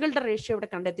മാസുകളുടെ റേഷ്യോ ഇവിടെ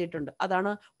കണ്ടെത്തിയിട്ടുണ്ട്.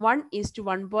 അതാണ്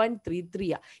 1:1.33.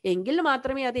 എങ്കിൽ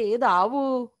മാത്രമേ അത് ഏതാവൂ?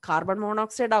 കാർബൺ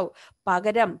മോണോക്സൈഡ് ആവൂ.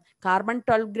 പകരം കാർബൺ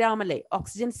 12 ഗ്രാം അല്ലേ,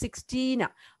 ഓക്സിജൻ 16.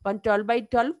 അപ്പം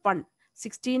 12/12 1,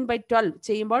 16/12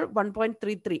 ചെയ്യുമ്പോൾ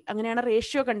 1.33. അങ്ങനെയാണ്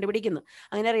റേഷ്യോ കണ്ടുപിടിക്കുന്നത്.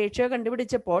 അങ്ങനെ റേഷ്യോ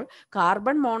കണ്ടുപിടിച്ചപ്പോൾ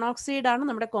കാർബൺ മോണോക്സൈഡ് ആണ്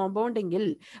നമ്മുടെ കോമ്പൗണ്ട് എങ്കിൽ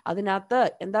അതിനകത്ത്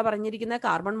എന്താ പറഞ്ഞിരിക്കുന്നത്?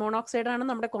 കാർബൺ മോണോക്സൈഡ് ആണ്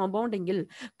നമ്മുടെ കോമ്പൗണ്ട് എങ്കിൽ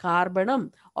കാർബണും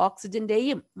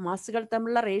ഓക്സിജന്റെയും മാസുകൾ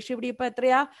തമ്മിലുള്ള റേഷ്യോ ഇവിടെ ഇപ്പൊ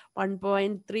എത്രയാ?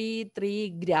 1.33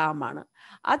 ഗ്രാം ആണ്.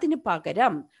 അതിന്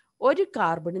പകരം ഒരു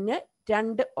കാർബണിന്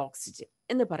 2 ഓക്സിജൻ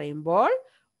എന്ന് പറയുമ്പോൾ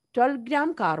 12 ഗ്രാം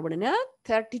കാർബണിന്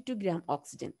 32 ഗ്രാം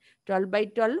ഓക്സിജൻ.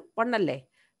 12/12 1 അല്ലേ?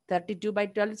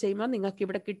 32/12 ചെയ്യുമ്പോൾ നിങ്ങൾക്ക്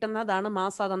ഇവിടെ കിട്ടുന്നതാണ്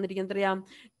മാസ്. തന്നിരിക്കുന്നത് എത്രയാ?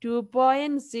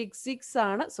 2.66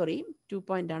 ആണ്. സോറി, 2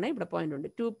 പോയിന്റ് ആണ്, ഇവിടെ പോയിന്റ് ഉണ്ട്.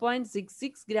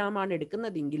 2.66 ഗ്രാം ആണ്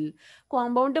എടുക്കുന്നതെങ്കിൽ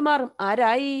കോമ്പൗണ്ട് മാറും.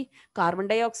 ആരായി? കാർബൺ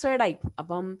ഡൈ ഓക്സൈഡ് ആയി.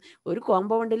 അപ്പം ഒരു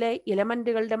കോമ്പൗണ്ടിലെ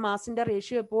ഇലമെന്റുകളുടെ മാസിന്റെ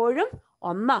റേഷ്യോ എപ്പോഴും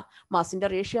 1. മാസിന്റെ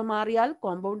റേഷ്യോ മാറിയാൽ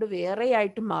കോമ്പൗണ്ട് വേറെ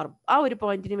ആയിട്ട് മാറും. ആ ഒരു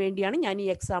പോയിന്റിന് വേണ്ടിയാണ് ഞാൻ ഈ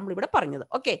എക്സാമ്പിൾ ഇവിടെ പറഞ്ഞത്.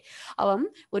 ഓക്കെ, അപ്പം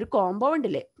ഒരു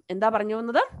കോമ്പൗണ്ടിലെ എന്താ പറഞ്ഞു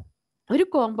വന്നത്? ഒരു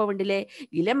കോമ്പൗണ്ടിലെ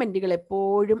ഇലമെന്റുകൾ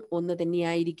എപ്പോഴും ഒന്ന്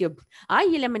തന്നെയായിരിക്കും. ആ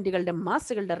ഇലമെന്റുകളുടെ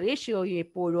മാസുകളുടെ റേഷ്യോ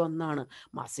എപ്പോഴും 1.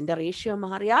 മാസിന്റെ റേഷ്യോ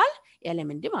മാറിയാൽ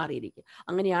എലമെന്റ് മാറിയിരിക്കും.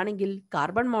 അങ്ങനെയാണെങ്കിൽ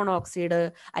കാർബൺ മോണോക്സൈഡ്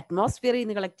അറ്റ്മോസ്ഫിയറിൽ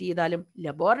നിന്ന് കളക്ട് ചെയ്താലും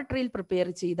ലബോറട്ടറിയിൽ പ്രിപ്പയർ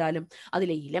ചെയ്താലും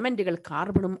അതിലെ ഇലമെന്റുകൾ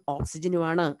കാർബണും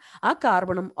ഓക്സിജനുമാണ്. ആ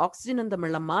കാർബണും ഓക്സിജനും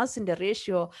തമ്മിലുള്ള മാസിന്റെ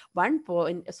റേഷ്യോ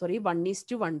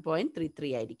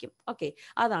 1:1.33 ആയിരിക്കും. ഓക്കെ,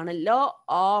 അതാണ് ലോ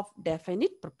ഓഫ്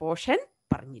ഡെഫിനിറ്റ് പ്രൊപ്പോർഷൻ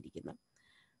പറഞ്ഞിരിക്കുന്നത്.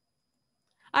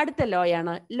 അടുത്ത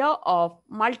ലോയാണ് ലോ ഓഫ്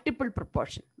മൾട്ടിപ്പിൾ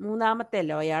പ്രൊപ്പോർഷൻ. മൂന്നാമത്തെ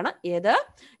ലോയാണ് ഏത്?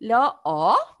 Law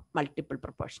of multiple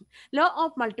proportion. Law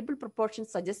of multiple proportion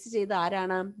suggest ചെയ്ത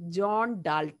ആരാണ്? ജോൺ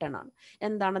ഡാൾട്ടൺ ആണ്.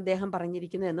 എന്താണ് അദ്ദേഹം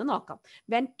പറഞ്ഞിരിക്കുന്നത് എന്ന് നോക്കാം.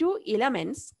 When 2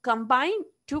 elements combine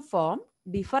to form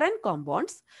different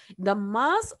compounds, the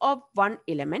mass of one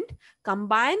element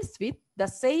combines with the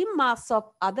same mass of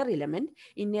other element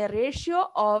in a ratio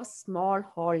of small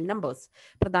whole numbers.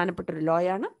 പ്രധാനപ്പെട്ട ഒരു ലോ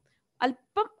ആണ്.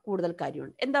 അല്പം കൂടുതൽ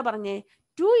കാര്യമുണ്ട്. എന്താ പറഞ്ഞേ?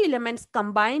 two elements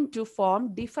combine to form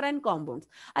different compounds.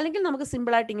 അല്ലെങ്കിൽ നമുക്ക്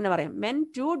സിമ്പിൾ ആയിട്ട് ഇങ്ങനെ പറയാം, when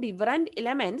two different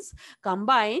elements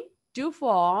combine to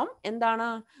form എന്താണ്?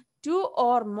 two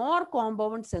or more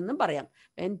compounds എന്നും പറയാം.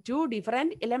 when two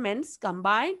different elements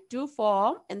combine to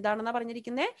form എന്താണെന്നാ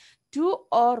പറഞ്ഞിരിക്കുന്നത്? two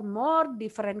or more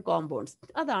different compounds.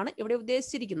 അതാണ് ഇവിടെ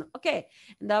ഉദ്ദേശിച്ചിരിക്കുന്നത്. ഓക്കെ,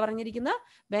 എന്താ പറഞ്ഞിരിക്കുന്നത്?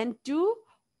 when two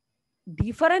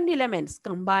different elements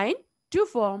combine to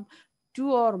form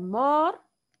two or more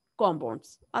compounds.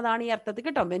 അതാണ് ഈ അർത്ഥത്തിൽ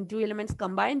കേട്ടോ. when two elements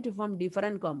combine to form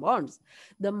different compounds,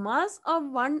 the mass of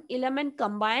one element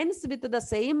combines with the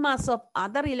same mass of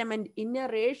other element in a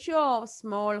ratio of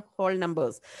small whole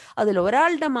numbers. അതിൽ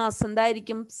ഒരാളുടെ mass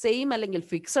എന്തായിരിക്കും? Same അല്ലെങ്കിൽ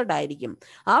fixed ആയിരിക്കും.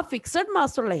 ആ fixed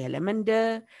മാസുള്ള element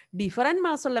different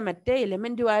മാസുള്ള മറ്റേ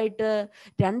എലമെന്റുമായിട്ട്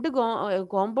രണ്ട്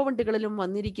കോമ്പൗണ്ടുകളിലും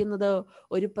വന്നിരിക്കുന്നത്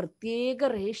ഒരു പ്രത്യേക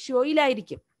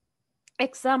റേഷ്യോയിലായിരിക്കും.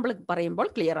 എക്സാമ്പിൾ പറയുമ്പോൾ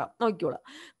ക്ലിയർ ആവും, നോക്കിക്കോളാം.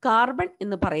 കാർബൺ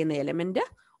എന്ന് പറയുന്ന എലമെന്റ്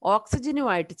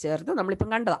ഓക്സിജനുമായിട്ട് ചേർത്ത് നമ്മളിപ്പം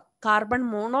കണ്ടതാ കാർബൺ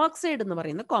മോണോക്സൈഡ് എന്ന്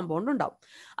പറയുന്ന കോമ്പൗണ്ട് ഉണ്ടാവും.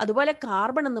 അതുപോലെ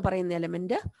കാർബൺ എന്ന് പറയുന്ന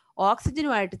എലമെന്റ്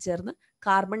ഓക്സിജനുമായിട്ട് ചേർന്ന്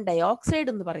കാർബൺ ഡയോക്സൈഡ്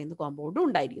എന്ന് പറയുന്ന കോമ്പൗണ്ടും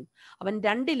ഉണ്ടായിരിക്കും. അവൻ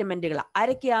രണ്ട് എലിമെന്റുകൾ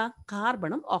ആരൊക്കെയാ?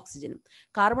 കാർബണും ഓക്സിജനും.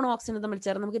 കാർബൺ ഓക്സിജനും തമ്മിൽ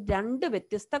ചേർന്ന് നമുക്ക് രണ്ട്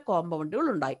വ്യത്യസ്ത കോമ്പൗണ്ടുകൾ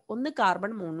ഉണ്ടായി. ഒന്ന്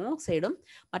കാർബൺ മോണോക്സൈഡും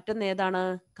മറ്റൊന്ന് ഏതാണ്?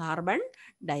 കാർബൺ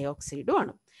ഡയോക്സൈഡും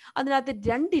ആണ്. അതിനകത്ത്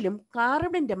രണ്ടിലും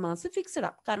കാർബണിന്റെ മാസ് ഫിക്സഡ്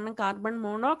ആണ്. കാരണം കാർബൺ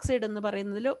മോണോക്സൈഡ് എന്ന്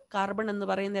പറയുന്നതിൽ കാർബൺ എന്ന്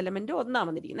പറയുന്ന എലമെന്റ് ഒന്നാം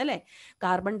വന്നിരിക്കുന്നത് അല്ലേ,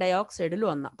 കാർബൺ ഡയോക്സൈഡിലും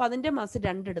ഒന്നാം. അപ്പൊ അതിന്റെ മാസ്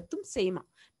രണ്ടിടത്തും സെയിം ആണ്,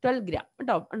 12 ഗ്രാം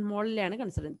കേട്ടോ. മോളിലാണ്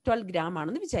കൺസിഡർ 12 ഗ്രാം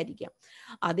ആണെന്ന് വിചാരിക്കാം.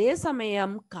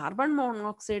 അതേസമയം കാർബൺ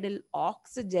മോണോക്സൈഡിൽ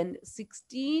ഓക്സിജൻ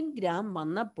 16 ഗ്രാം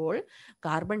വന്നപ്പോൾ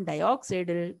കാർബൺ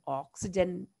ഡയോക്സൈഡിൽ ഓക്സിജൻ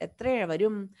എത്ര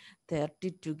വരും?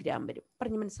 32 ഗ്രാം വരും.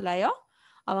 പറഞ്ഞു മനസ്സിലായോ?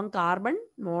 അവൻ കാർബൺ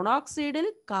മോണോക്സൈഡിൽ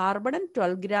കാർബൺ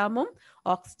 12 ഗ്രാമും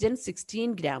ഓക്സിജൻ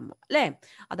 16 ഗ്രാമും അല്ലേ.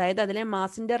 അതായത് അതിലെ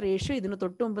മാസിന്റെ റേഷ്യോ ഇതിന്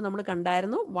തൊട്ട് മുമ്പ് നമ്മൾ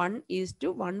കണ്ടായിരുന്നു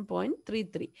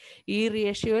 1:1.33. ഈ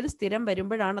റേഷ്യോയിൽ സ്ഥിരം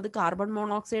വരുമ്പോഴാണ് അത് കാർബൺ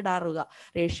മോണോക്സൈഡ് ആറുക.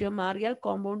 റേഷ്യോ മാറിയാൽ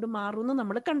കോമ്പൗണ്ട് മാറുമെന്ന്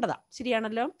നമ്മൾ കണ്ടതാ,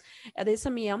 ശരിയാണല്ലോ.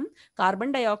 അതേസമയം കാർബൺ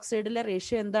ഡയോക്സൈഡിലെ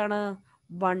റേഷ്യോ എന്താണ്?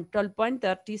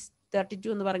 12.32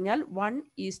 എന്ന് പറഞ്ഞാൽ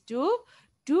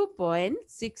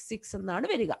 1:2.66 എന്നാണ്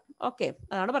വരിക. ഓക്കെ,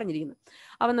 അതാണ് പറഞ്ഞിരിക്കുന്നത്.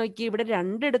 അവൻ നോക്കി, ഇവിടെ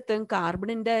രണ്ടിടത്തും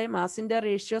കാർബണിന്റെ മാസിന്റെ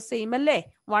റേഷ്യോ സെയിം അല്ലേ,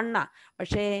 1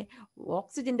 പക്ഷേ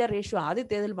ഓക്സിജന്റെ റേഷ്യോ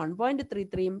ആദ്യത്തേതിൽ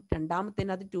 1.33യും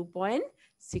രണ്ടാമത്തേന് അത്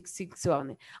 2.66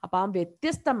 ആവുന്നത്. അപ്പൊ ആ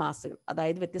വ്യത്യസ്ത മാസുകൾ,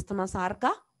 അതായത് വ്യത്യസ്ത മാസ്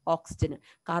ആർക്കാ? ഓക്സിജന്.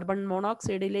 കാർബൺ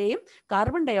മോണോക്സൈഡിലെയും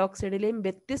കാർബൺ ഡയോക്സൈഡിലെയും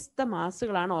വ്യത്യസ്ത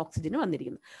മാസുകളാണ് ഓക്സിജന്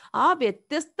വന്നിരിക്കുന്നത്. ആ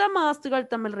വ്യത്യസ്ത മാസുകൾ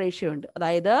തമ്മിൽ റേഷ്യോ ഉണ്ട്.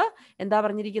 അതായത് എന്താ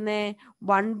പറഞ്ഞിരിക്കുന്നത്?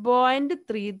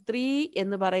 1.33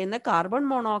 എന്ന് പറയുന്ന കാർബൺ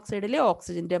മോണോക്സൈഡിലെ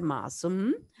ഓക്സിജന്റെ മാസും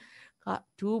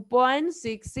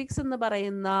 2.66 എന്ന്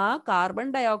പറയുന്ന കാർബൺ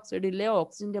ഡയോക്സൈഡിലെ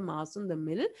ഓക്സിജന്റെ മാസും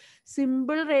തമ്മിൽ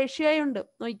സിമ്പിൾ റേഷ്യോ ഉണ്ട്.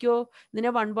 നോക്കിയോ, ഇതിനെ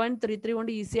 1.33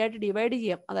 കൊണ്ട് ഈസി ആയിട്ട് ഡിവൈഡ്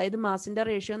ചെയ്യാം. അതായത് മാസിന്റെ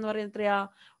റേഷ്യോ എന്ന് പറയുന്നത് എത്രയാ?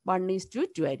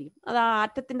 1:2 ആയിരിക്കും. അത് ആ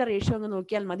ആറ്റത്തിന്റെ റേഷ്യോ അങ്ങ്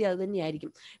നോക്കിയാൽ മതി, അത്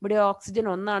തന്നെയായിരിക്കും. ഇവിടെ ഓക്സിജൻ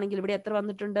 1 ആണെങ്കിൽ ഇവിടെ എത്ര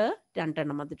വന്നിട്ടുണ്ട്? 2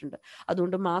 എണ്ണം വന്നിട്ടുണ്ട്.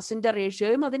 അതുകൊണ്ട് മാസിന്റെ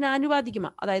റേഷ്യോയും അതിന്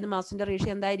ആനുപാതികമാണ്. അതായത് മാസിന്റെ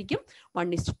റേഷ്യോ എന്തായിരിക്കും?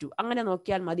 1:2. അങ്ങനെ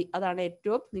നോക്കിയാൽ മതി. അതാണ്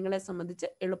ഏറ്റവും നിങ്ങളെ സംബന്ധിച്ച്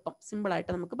എളുപ്പം, സിമ്പിൾ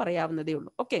ആയിട്ട് നമുക്ക് പറയാവുന്നതേ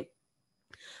ഉള്ളൂ. ഓക്കെ,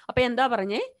 അപ്പൊ എന്താ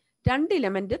പറഞ്ഞേ? രണ്ട്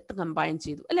ഇലമെന്റ് കമ്പൈൻ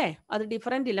ചെയ്തു അല്ലേ, അത്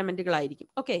ഡിഫറെന്റ് ഇലമെന്റുകളായിരിക്കും.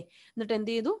 ഓക്കെ, എന്നിട്ട്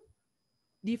എന്ത് ചെയ്തു?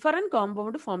 ഡിഫറെന്റ്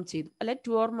കോമ്പൗണ്ട് ഫോം ചെയ്തു അല്ലെ,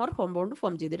 2 or more കോമ്പൗണ്ട്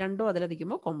ഫോം ചെയ്തു. രണ്ടോ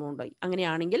അതിലധികമോ കോമ്പൗണ്ട് ആയി.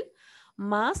 അങ്ങനെയാണെങ്കിൽ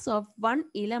mass of one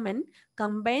element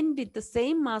combine with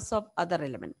same mass of other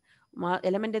element.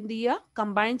 Element എന്ത് ചെയ്യുക?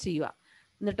 കമ്പൈൻ ചെയ്യുക.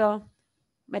 എന്നിട്ടോ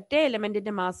മറ്റേ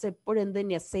എലമെന്റിന്റെ മാസ് എപ്പോഴും എന്ത്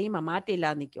തന്നെയാണ്? സെയിം,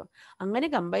 മാറ്റമില്ലാതെ നിൽക്കുക. അങ്ങനെ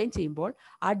കമ്പൈൻ ചെയ്യുമ്പോൾ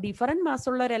ആ ഡിഫറൻറ്റ്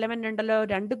മാസുള്ള ഒരു എലമെന്റ് ഉണ്ടല്ലോ,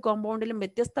 രണ്ട് കോമ്പൗണ്ടിലും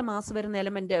വ്യത്യസ്ത മാസ് വരുന്ന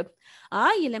എലമെന്റ്, ആ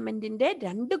എലമെന്റിന്റെ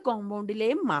രണ്ട്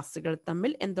കോമ്പൗണ്ടിലെയും മാസുകൾ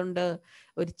തമ്മിൽ എന്തുണ്ട്?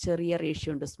 ഒരു ചെറിയ റേഷ്യോ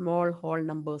ഉണ്ട്. സ്മോൾ ഹോൾ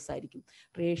നമ്പേഴ്സ് ആയിരിക്കും.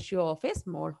 Ratio of A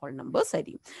small whole numbers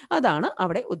ആയിരിക്കും. അതാണ്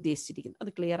അവിടെ ഉദ്ദേശിച്ചിരിക്കുന്നത്.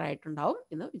 അത് ക്ലിയർ ആയിട്ടുണ്ടാവും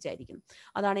എന്ന് വിചാരിക്കുന്നു.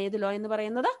 അതാണ് ഏത് ലോ എന്ന്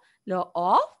പറയുന്നത്? Law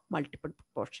of multiple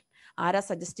proportion. ആരാ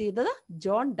സജസ്റ്റ് ചെയ്തത്?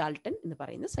 ജോൺ ഡാൾട്ടൺ എന്ന്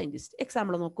പറയുന്ന സയന്റിസ്റ്റ്.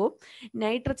 എക്സാമ്പിൾ നോക്കൂ.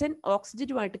 നൈട്രജൻ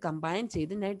ഓക്സിജനുമായിട്ട് കമ്പൈൻ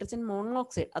ചെയ്ത് നൈട്രജൻ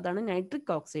മോണോക്സൈഡ്, അതാണ്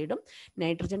നൈട്രിക് ഓക്സൈഡും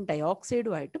നൈട്രജൻ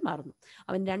ഡയോക്സൈഡുമായിട്ട് മാറുന്നു.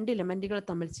 അവൻ രണ്ട് എലമെന്റുകൾ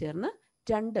തമ്മിൽ ചേർന്ന്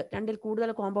രണ്ടിൽ കൂടുതൽ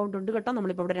കോമ്പൗണ്ട് ഉണ്ട് കേട്ടോ.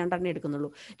 നമ്മളിപ്പോൾ ഇവിടെ 2 എടുക്കുന്നുള്ളൂ.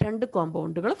 2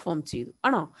 കോമ്പൗണ്ടുകൾ ഫോം ചെയ്തു,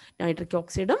 ആണോ? Nitric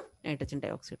ഓക്സൈഡും nitrogen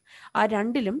ഡയോക്സൈഡും. ആ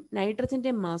രണ്ടിലും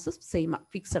നൈട്രജന്റെ മാസ് സെയിമാ,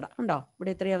 ഫിക്സഡാ. ഉണ്ടോ?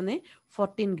 ഇവിടെ എത്രയാവുന്നേ?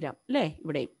 14 ഗ്രാം അല്ലേ,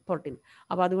 ഇവിടെയും 14.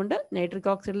 അപ്പോൾ അതുകൊണ്ട് നൈട്രിക്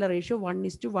ഓക്സൈഡിലെ റേഷ്യോ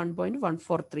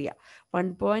 1:1.143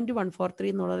 1.143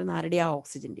 എന്ന് പറയുന്നത് ആരുടെയാ?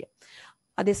 ഓക്സിജന്റെ.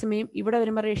 അതേസമയം ഇവിടെ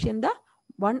വരുമ്പോൾ റേഷ്യോ എന്താ?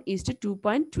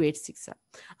 1:2.286.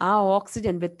 ആ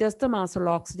ഓക്സിജൻ, വ്യത്യസ്ത മാസ്സുള്ള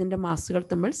ഓക്സിജന്റെ മാസ്സുകൾ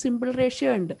തമ്മിൽ സിമ്പിൾ റേഷ്യോ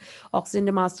ഉണ്ട്.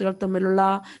 ഓക്സിജന്റെ മാസ്സുകൾ തമ്മിലുള്ള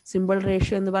സിമ്പിൾ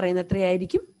റേഷ്യോ എന്ന് പറയുന്നത്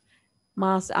എത്രയായിരിക്കും?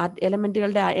 മാസ്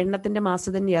എലമെന്റുകളുടെ എണ്ണത്തിന്റെ മാസ്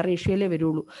തന്നെ ആ റേഷ്യോയിലേ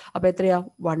വരുള്ളൂ. അപ്പോൾ എത്രയാ?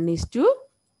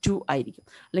 1:2 ആയിരിക്കും.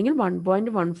 അല്ലെങ്കിൽ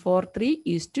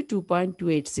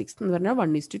 1.143:2.286 എന്ന് പറഞ്ഞാൽ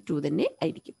 1:2 തന്നെ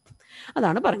ആയിരിക്കും.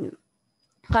 അതാണ് പറഞ്ഞത്.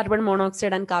 Carbon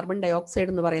monoxide and carbon dioxide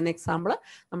എന്ന് പറയുന്ന എക്സാമ്പിൾ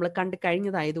നമ്മൾ കണ്ടു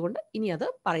കഴിഞ്ഞതായതുകൊണ്ട് ഇനി അത്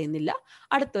പറയുന്നില്ല.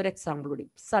 അടുത്തൊരു എക്സാമ്പിൾ കൂടി.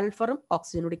 സൾഫറും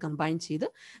ഓക്സിജനും കൂടി കമ്പൈൻ ചെയ്ത്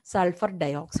സൾഫർ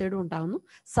ഡയോക്സൈഡും ഉണ്ടാകുന്നു,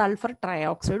 സൾഫർ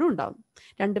ട്രയോക്സൈഡും ഉണ്ടാകുന്നു.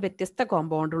 രണ്ട് വ്യത്യസ്ത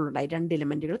കോമ്പൗണ്ടുകൾ ഉണ്ടായി, രണ്ട്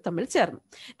എലിമെന്റുകൾ തമ്മിൽ ചേർന്നു.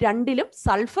 രണ്ടിലും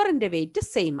സൾഫറിന്റെ വെയിറ്റ്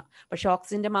സെയിം, പക്ഷെ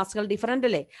ഓക്സിജന്റെ മാസുകൾ ഡിഫറൻ്റ്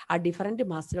അല്ലേ? ആ ഡിഫറൻറ്റ്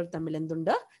മാസുകൾ തമ്മിൽ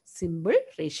എന്തുണ്ട്? സിമ്പിൾ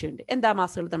റേഷ്യോ ഉണ്ട്. എന്താ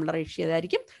മാസുകൾ തമ്മിലുള്ള റേഷ്യോ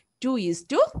ഏതായിരിക്കും?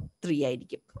 2:3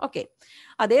 ആയിരിക്കും. ഓക്കെ.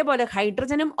 അതേപോലെ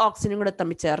ഹൈഡ്രജനും ഓക്സിജനും കൂടെ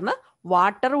തമ്മിൽ ചേർന്ന്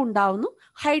വാട്ടറും ഉണ്ടാവുന്നു,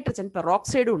 ഹൈഡ്രജൻ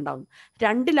പെറോക്സൈഡും ഉണ്ടാവുന്നു.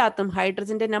 രണ്ടിലാത്തും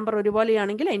ഹൈഡ്രജന്റെ നമ്പർ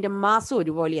ഒരുപോലെയാണെങ്കിൽ അതിന്റെ മാസ്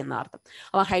ഒരുപോലെ എന്നർത്ഥം.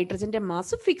 അപ്പോൾ ഹൈഡ്രജന്റെ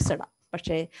മാസ് ഫിക്സഡാ,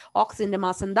 പക്ഷേ ഓക്സിജന്റെ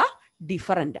മാസ് എന്താ?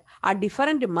 ഡിഫറൻറ്റ്. ആ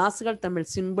ഡിഫറൻറ്റ് മാസുകൾ തമ്മിൽ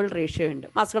സിമ്പിൾ റേഷ്യോ ഉണ്ട്.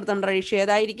 മാസുകൾ തമ്മിലുള്ള റേഷ്യോ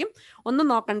ഏതായിരിക്കും? ഒന്നും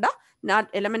നോക്കണ്ട,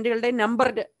 എലമെന്റുകളുടെ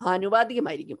നമ്പറിന്റെ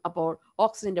ആനുപാതികമായിരിക്കും. അപ്പോൾ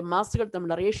ഓക്സിജന്റെ മാസുകൾ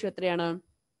തമ്മിലുള്ള റേഷ്യോ എത്രയാണ്?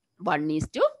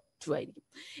 1:2 ആയിരിക്കും.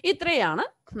 ഇത്രയാണ്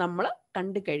നമ്മൾ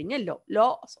കണ്ടു കഴിഞ്ഞ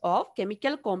ലോസ് ഓഫ്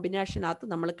കെമിക്കൽ കോമ്പിനേഷനകത്ത്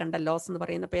നമ്മൾ കണ്ട ലോസ് എന്ന്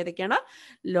പറയുന്നത് ഏതൊക്കെയാണ്?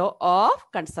 Law of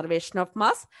conservation of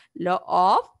mass, law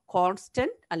of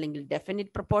constant അല്ലെങ്കിൽ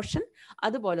ഡെഫിനിറ്റ് പ്രൊപ്പോർഷൻ,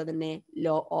 അതുപോലെ തന്നെ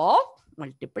law of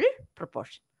multiple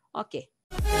proportion. Okay.